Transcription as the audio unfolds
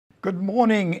Good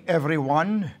morning,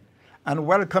 everyone, and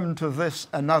welcome to this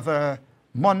another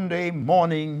Monday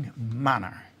morning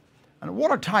Manna. And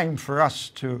what a time for us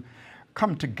to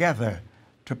come together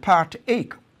to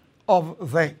partake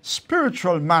of the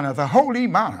spiritual manna, the holy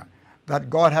manna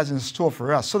that God has in store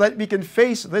for us, so that we can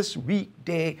face this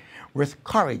weekday with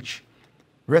courage,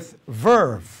 with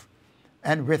verve,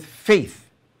 and with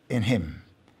faith in Him.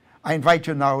 I invite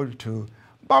you now to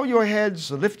bow your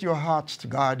heads, lift your hearts to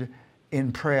God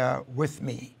in prayer with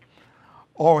me.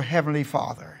 Oh, Heavenly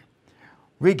Father,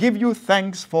 we give you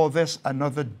thanks for this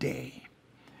another day.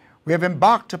 We have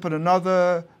embarked upon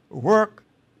another work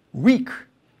week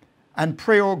and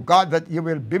pray, oh God, that you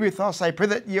will be with us. I pray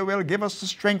that you will give us the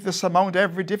strength to surmount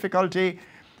every difficulty,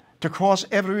 to cross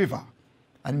every river.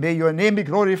 And may your name be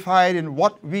glorified in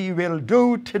what we will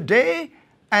do today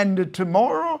and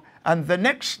tomorrow and the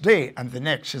next day. And the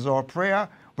next is our prayer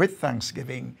with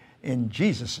thanksgiving. In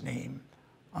Jesus' name,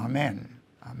 amen.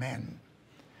 Amen.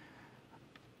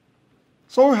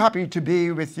 So happy to be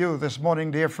with you this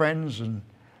morning, dear friends, in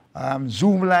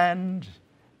Zoom land,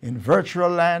 in virtual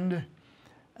land.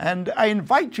 And I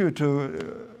invite you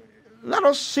to let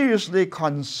us seriously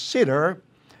consider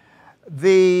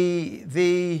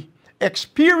the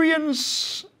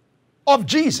experience of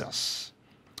Jesus,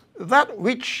 that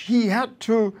which he had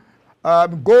to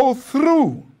go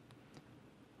through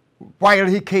while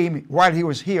he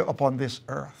was here upon this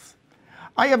earth.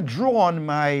 I have drawn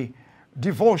my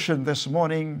devotion this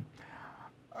morning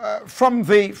from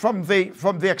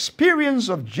the experience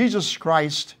of Jesus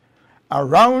Christ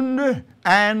around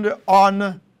and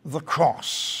on the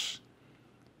cross.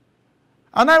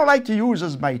 And I would like to use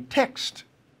as my text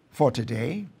for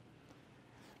today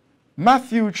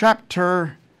Matthew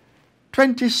chapter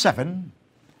 27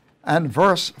 and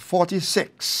verse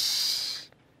 46.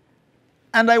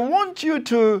 And I want you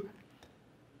to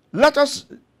let us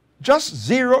just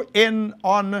zero in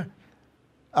on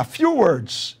a few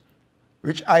words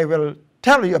which I will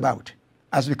tell you about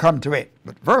as we come to it.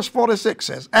 But verse 46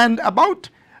 says, "And about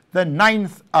the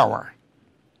 9th hour,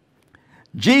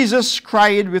 Jesus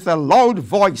cried with a loud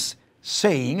voice,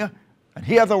 saying," and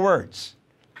here are the words,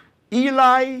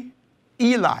 "Eli,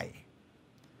 Eli,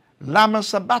 lama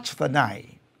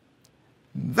sabachthani."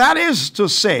 That is to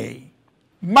say,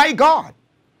 my God,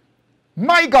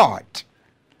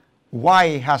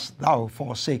 why hast thou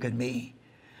forsaken me?"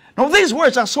 Now these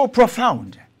words are so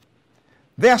profound.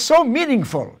 They are so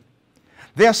meaningful.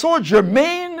 They are so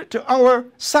germane to our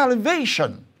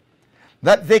salvation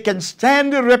that they can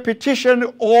stand the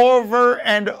repetition over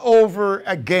and over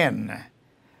again.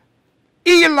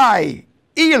 Eli,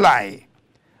 Eli,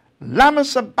 lama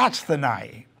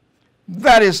sabachthani.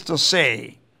 That is to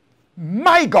say,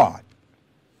 my God,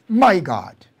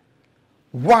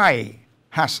 why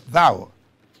hast thou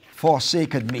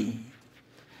forsaken me?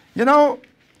 You know,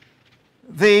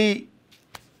 the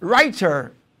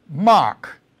writer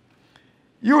Mark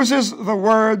uses the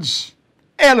words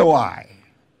Eloi,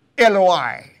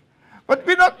 Eloi. But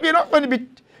we're not going to be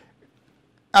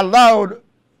allowed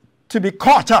to be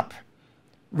caught up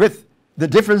with the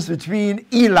difference between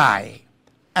Eli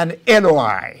and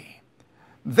Eloi.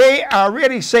 They are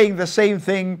really saying the same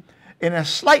thing in a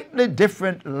slightly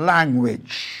different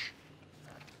language.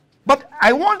 But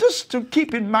I want us to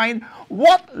keep in mind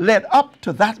what led up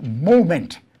to that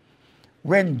moment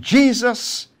when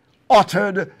Jesus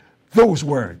uttered those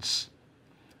words.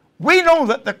 We know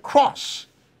that the cross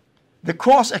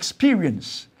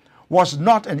experience was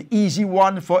not an easy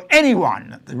one for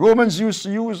anyone. The Romans used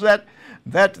to use that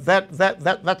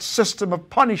system of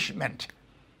punishment,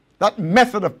 that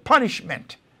method of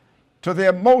punishment to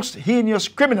their most heinous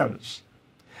criminals.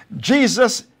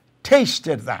 Jesus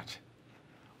tasted that.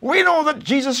 We know that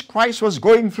Jesus Christ was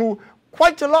going through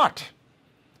quite a lot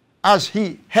as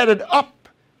he headed up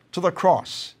to the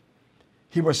cross.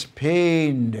 He was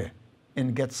pained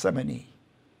in Gethsemane.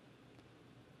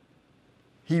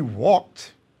 He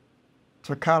walked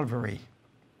to Calvary.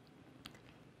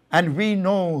 And we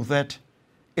know that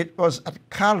it was at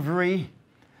Calvary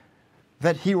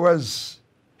that he was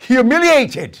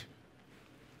humiliated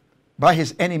by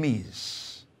his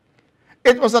enemies.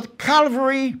 It was at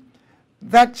Calvary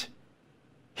that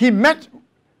he met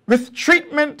with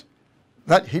treatment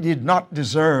that he did not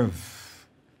deserve.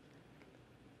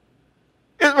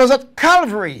 It was at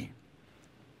Calvary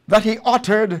that he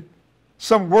uttered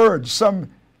some words that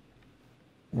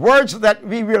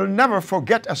we will never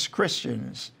forget as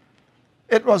Christians.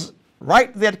 It was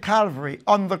right there at Calvary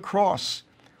on the cross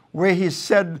where he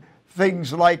said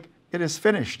things like, "It is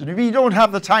finished." And we don't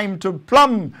have the time to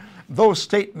plumb those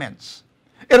statements.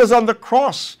 It is on the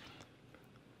cross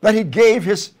that he gave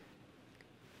his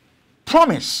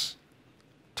promise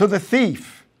to the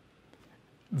thief,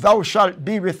 thou shalt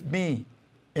be with me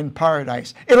in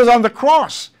paradise. It was on the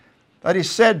cross that he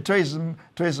said to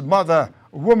his mother,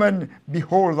 woman,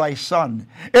 behold thy son.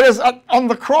 It is on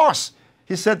the cross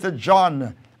he said to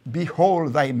John,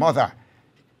 behold thy mother.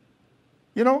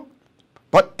 You know,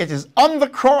 but it is on the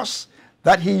cross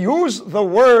that he used the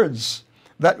words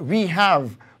that we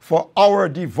have for our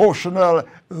devotional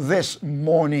this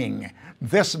morning,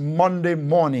 this Monday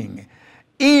morning.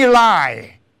 Eli,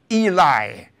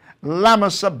 Eli, lama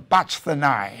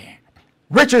sabachthani,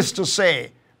 which is to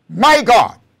say, my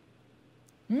God,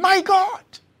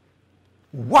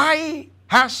 why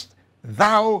hast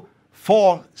thou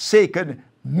forsaken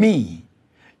me?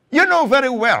 You know very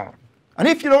well, and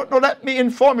if you don't know, let me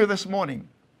inform you this morning,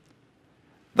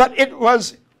 that it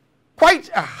was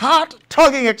quite a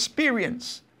heart-tugging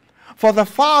experience for the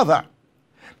father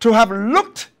to have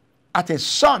looked at his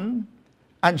son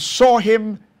and saw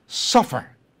him suffer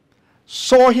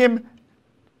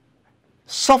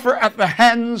at the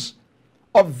hands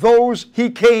of those he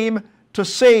came to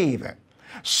save.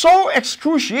 So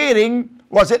excruciating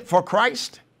was it for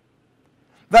Christ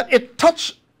that it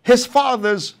touched his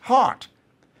father's heart,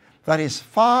 that his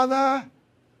father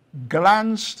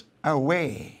glanced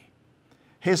away.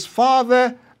 His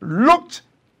father looked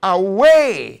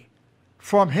away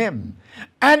from him.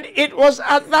 And it was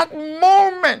at that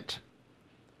moment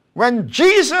when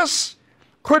Jesus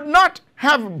could not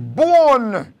have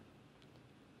borne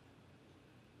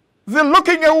the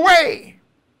looking away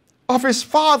of his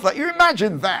father. You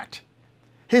imagine that.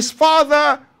 His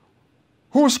father,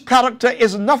 whose character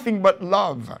is nothing but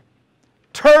love,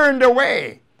 turned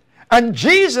away. And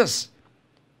Jesus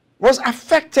was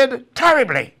affected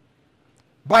terribly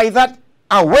by that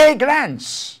away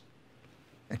glance.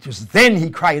 It was then he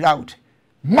cried out,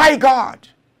 my God,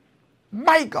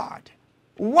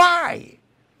 why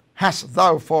hast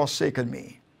thou forsaken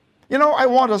me? You know, I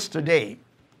want us today,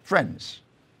 friends,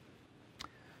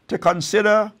 to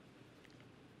consider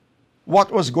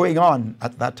what was going on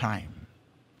at that time.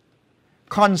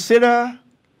 Consider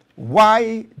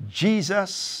why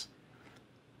Jesus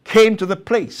came to the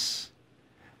place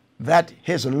that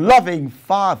his loving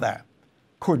father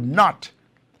could not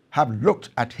have looked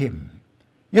at him.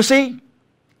 You see,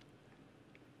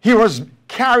 he was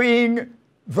carrying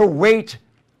the weight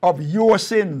of your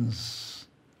sins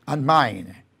and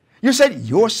mine. You said,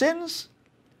 your sins?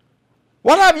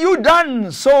 What have you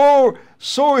done so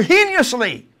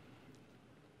heinously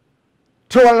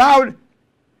to allow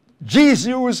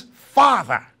Jesus'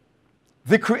 father,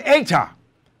 the creator,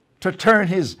 to turn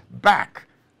his back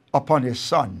upon his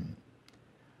son?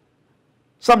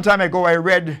 Some time ago I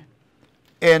read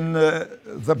in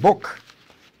the book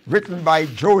written by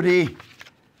Jody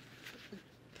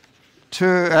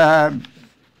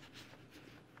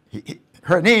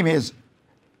her name is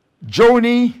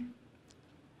Joni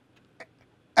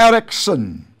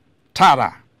Erickson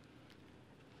Tara.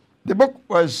 The book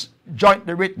was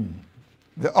jointly written.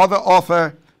 The other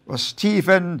author was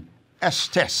Stephen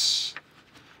Estes.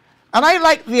 And I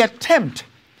like the attempt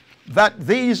that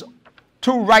these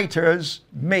two writers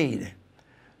made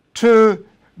to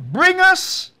bring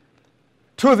us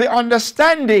to the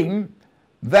understanding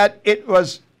that it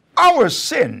was our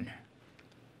sin,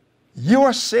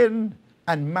 your sin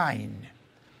and mine,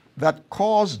 that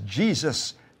caused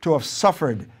Jesus to have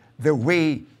suffered the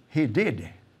way he did.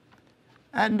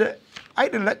 And I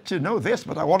didn't let you know this,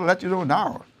 but I want to let you know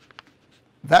now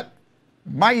that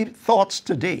my thoughts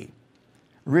today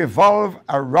revolve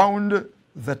around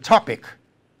the topic,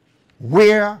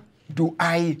 where do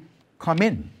I come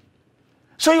in?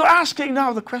 So you're asking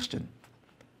now the question,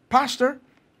 Pastor,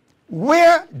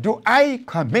 where do I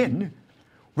come in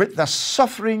with the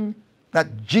suffering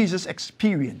that Jesus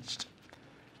experienced?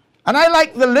 And I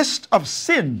like the list of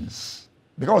sins,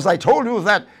 because I told you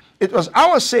that it was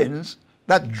our sins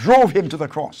that drove him to the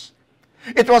cross.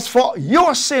 It was for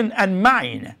your sin and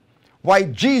mine why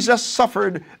Jesus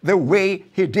suffered the way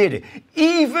he did,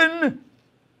 even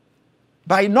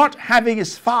by not having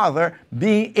his father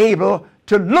being able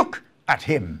to look at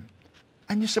him.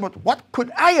 And you say, but what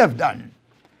could I have done?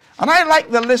 And I like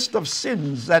the list of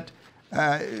sins that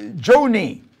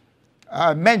Joni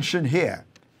mentioned here.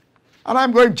 And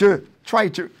I'm going to try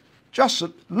to just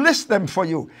list them for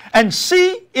you and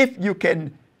see if you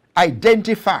can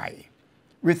identify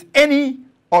with any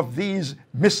of these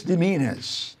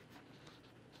misdemeanors.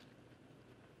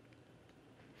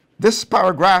 This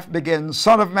paragraph begins,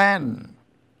 Son of man,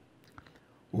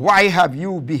 why have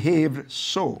you behaved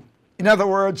so? In other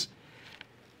words,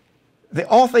 the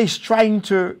author is trying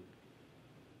to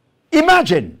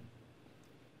imagine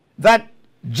that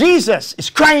Jesus is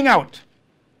crying out.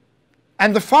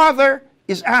 And the Father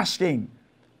is asking,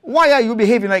 why are you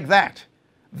behaving like that?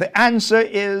 The answer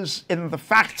is in the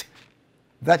fact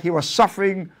that he was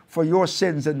suffering for your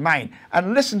sins and mine.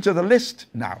 And listen to the list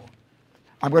now.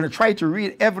 I'm going to try to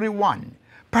read every one.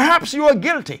 Perhaps you are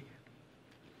guilty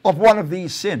of one of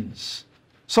these sins.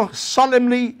 So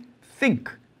solemnly think,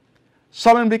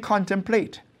 solemnly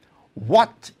contemplate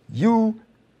what you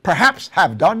perhaps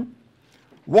have done,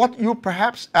 what you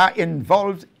perhaps are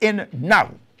involved in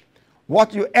now,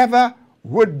 what you ever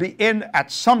would be in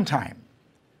at some time,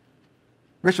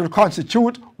 which will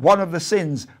constitute one of the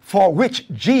sins for which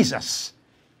Jesus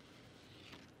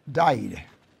died.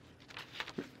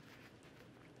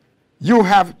 You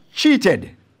have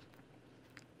cheated,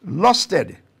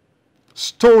 lusted,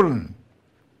 stolen,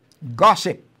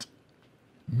 gossiped,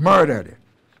 murdered,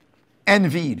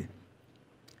 envied,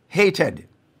 hated,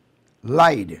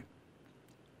 lied.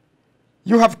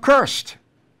 You have cursed,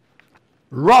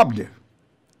 robbed,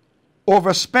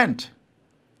 overspent,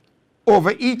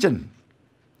 overeaten,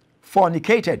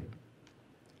 fornicated,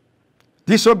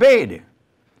 disobeyed,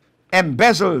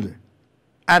 embezzled,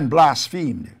 and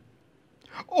blasphemed.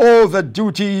 Oh, the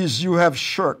duties you have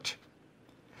shirked,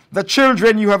 the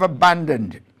children you have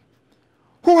abandoned.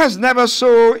 Who has never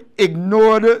so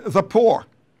ignored the poor,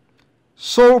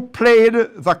 so played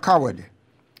the coward,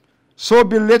 so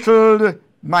belittled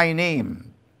my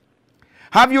name?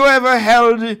 Have you ever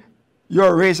held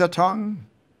your razor tongue?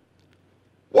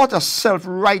 What a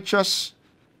self-righteous,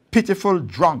 pitiful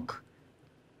drunk.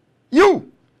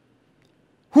 You,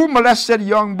 who molested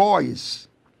young boys,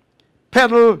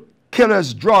 peddled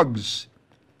killers' drugs,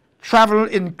 traveled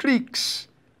in cliques,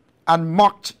 and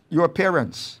mocked your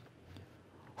parents.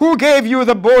 Who gave you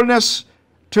the boldness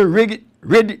to rig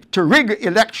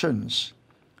elections,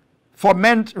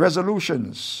 foment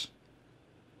resolutions,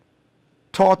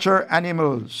 torture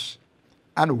animals,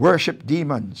 and worship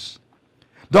demons?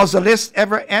 Does the list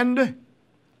ever end?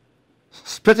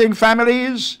 Splitting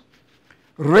families,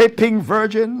 raping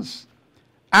virgins,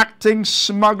 acting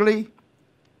smugly,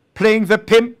 playing the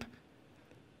pimp,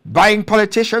 buying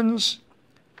politicians,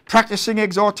 practicing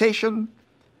exhortation,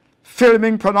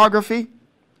 filming pornography,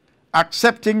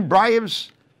 accepting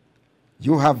bribes.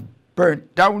 You have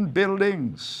burnt down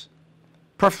buildings,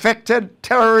 perfected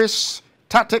terrorist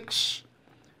tactics,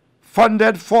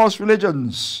 funded false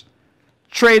religions,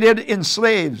 traded in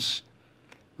slaves,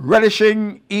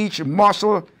 relishing each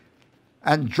morsel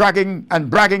and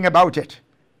bragging about it.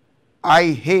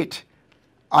 I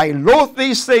loathe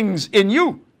these things in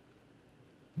you,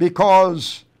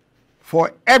 because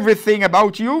for everything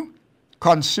about you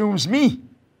consumes me.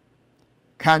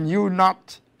 Can you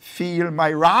not feel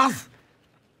my wrath?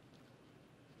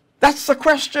 That's the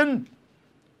question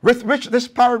with which this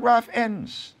paragraph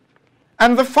ends.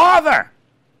 And the Father,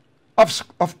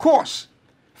 of course,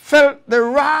 felt the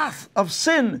wrath of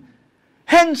sin.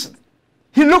 Hence,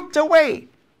 he looked away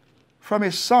from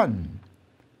his Son.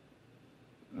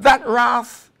 That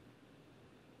wrath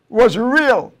was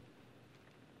real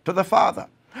to the Father.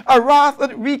 A wrath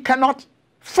that we cannot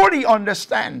fully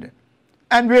understand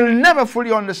and will never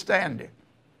fully understand.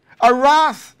 A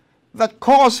wrath that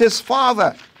caused his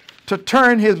Father to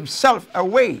turn himself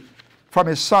away from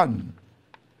his Son.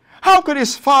 How could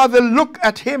his Father look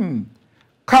at him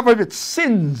covered with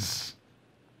sins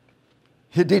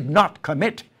he did not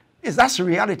commit? That's the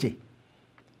reality.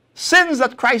 Sins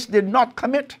that Christ did not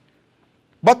commit.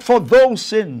 But for those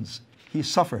sins he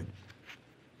suffered.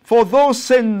 For those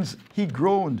sins he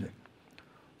groaned.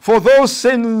 For those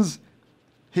sins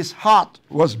his heart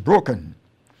was broken.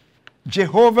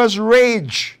 Jehovah's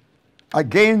rage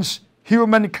against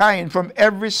humankind from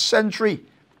every century,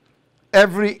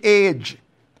 every age,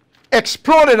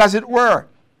 exploded, as it were,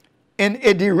 in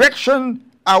a direction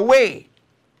away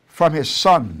from his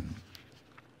Son.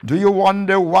 Do you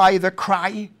wonder why the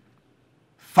cry,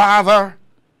 Father,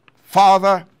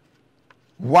 Father,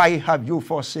 why have you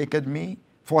forsaken me?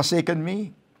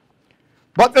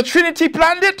 But the Trinity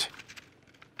planned it.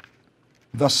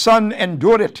 The Son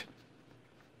endured it.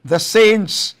 The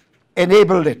saints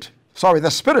enabled it. The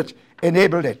Spirit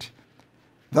enabled it.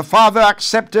 The Father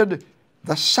accepted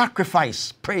the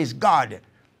sacrifice, praise God,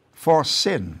 for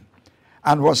sin,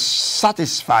 and was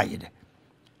satisfied.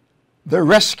 The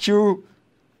rescue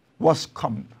was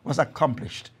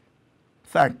accomplished.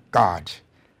 Thank God.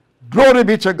 Glory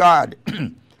be to God,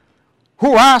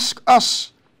 who asks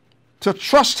us to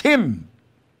trust him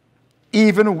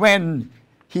even when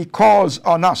he calls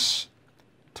on us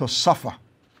to suffer.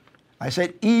 I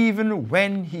said, even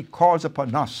when he calls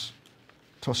upon us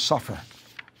to suffer.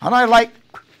 And I like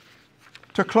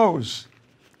to close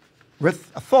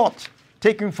with a thought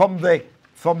taken from the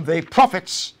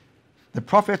prophets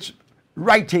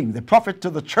writing, the prophet to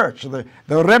the church, the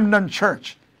remnant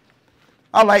church.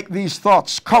 I like these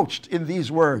thoughts couched in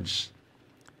these words.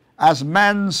 As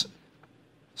man's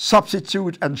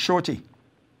substitute and surety,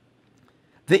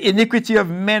 the iniquity of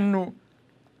men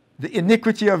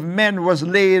was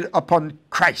laid upon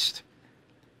Christ.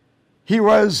 He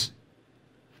was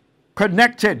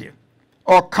connected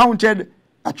or counted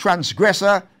a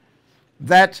transgressor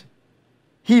that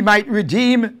he might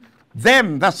redeem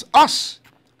them, that's us,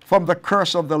 from the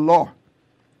curse of the law,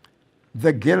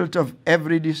 the guilt of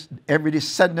every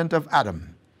descendant of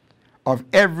Adam, of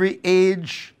every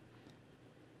age,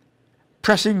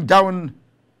 pressing down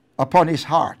upon his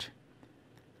heart,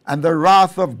 and the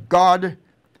wrath of God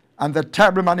and the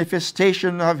terrible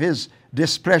manifestation of his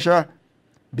displeasure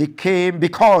became,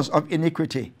 because of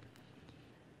iniquity,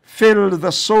 filled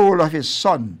the soul of his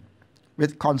Son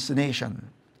with consternation.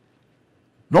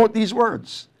 Note these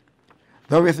words.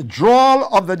 The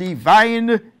withdrawal of the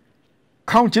divine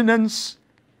countenance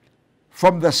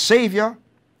from the Savior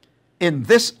in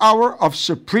this hour of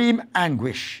supreme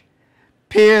anguish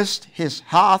pierced his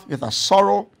heart with a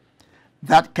sorrow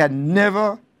that can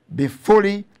never be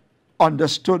fully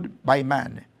understood by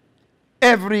man.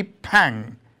 Every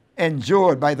pang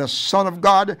endured by the Son of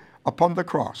God upon the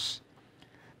cross,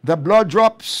 the blood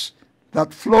drops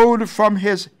that flowed from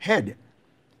his head,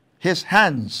 his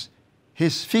hands,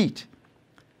 his feet,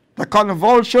 the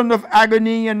convulsion of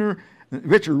agony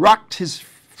which rocked his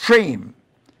frame,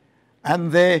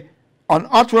 and the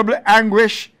unutterable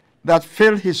anguish that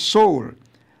filled his soul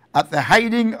at the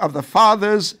hiding of the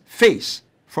Father's face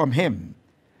from him,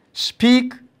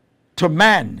 speak to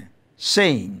man,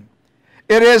 saying,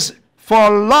 "It is for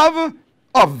love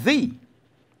of thee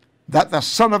that the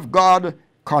Son of God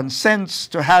consents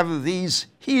to have these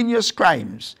heinous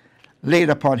crimes laid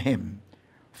upon him.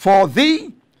 For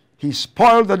thee he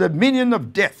spoiled the dominion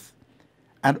of death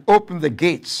and opened the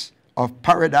gates of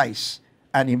paradise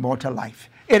and immortal life."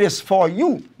 It is for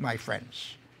you, my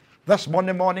friends. This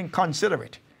Monday morning, consider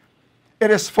it.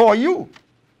 It is for you,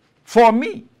 for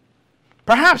me.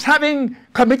 Perhaps having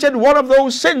committed one of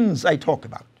those sins I talked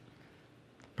about.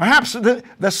 Perhaps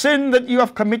the sin that you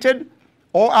have committed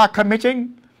or are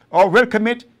committing or will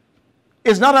commit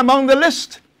is not among the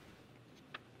list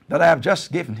that I have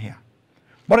just given here.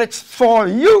 But it's for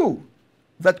you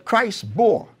that Christ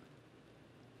bore.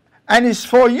 And it's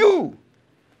for you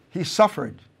he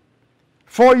suffered.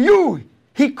 For you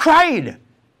he cried,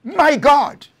 my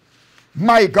God,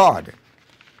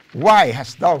 why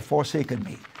hast thou forsaken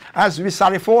me?" As we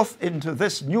sally forth into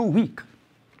this new week,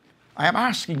 I am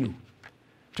asking you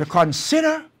to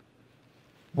consider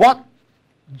what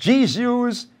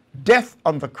Jesus' death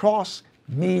on the cross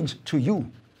means to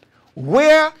you.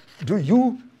 Where do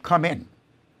you come in?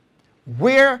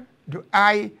 Where do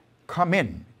I come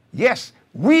in? Yes,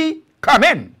 we come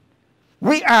in.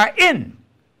 We are in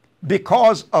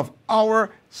because of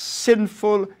our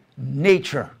sinful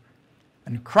nature.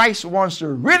 And Christ wants to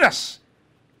rid us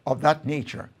of that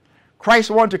nature.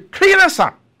 Christ wants to clean us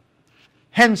up.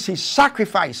 Hence, he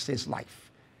sacrificed his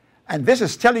life. And this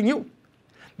is telling you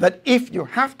that if you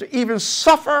have to even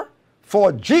suffer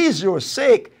for Jesus'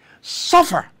 sake,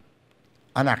 suffer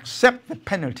and accept the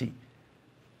penalty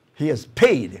he has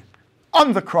paid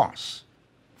on the cross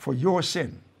for your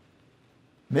sin.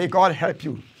 May God help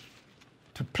you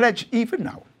to pledge even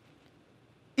now,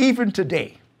 even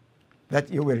today, that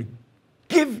you will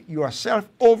give yourself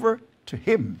over to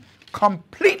him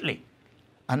completely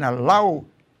and allow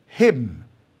him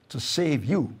to save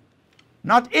you,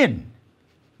 not in,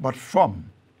 but from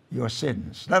your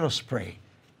sins. Let us pray.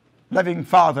 Loving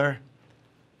Father,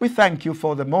 we thank you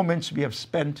for the moments we have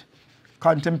spent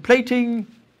contemplating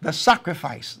the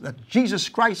sacrifice that Jesus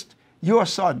Christ, your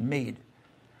Son, made,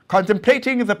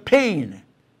 contemplating the pain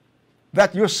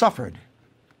that you suffered,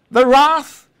 the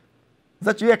wrath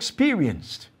that you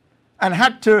experienced, and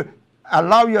had to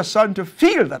allow your Son to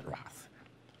feel that wrath,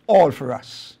 all for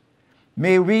us.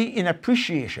 May we, in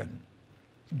appreciation,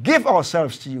 give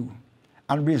ourselves to you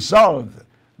and resolve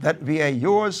that we are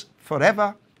yours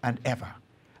forever and ever.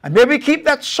 And may we keep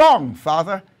that song,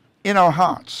 Father, in our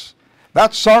hearts.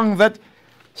 That song that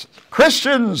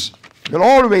Christians will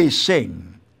always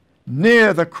sing,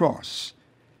 near the cross.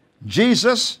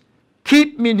 Jesus,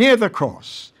 keep me near the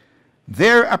cross,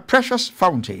 there a precious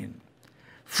fountain,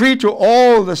 free to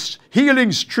all the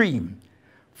healing stream,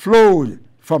 flowed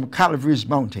from Calvary's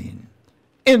mountain.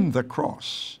 In the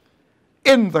cross,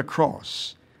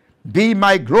 be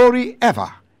my glory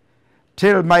ever,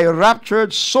 till my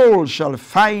raptured soul shall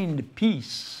find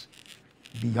peace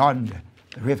beyond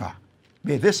the river.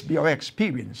 May this be our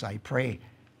experience, I pray,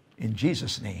 in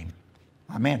Jesus' name.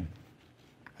 Amen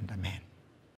and amen.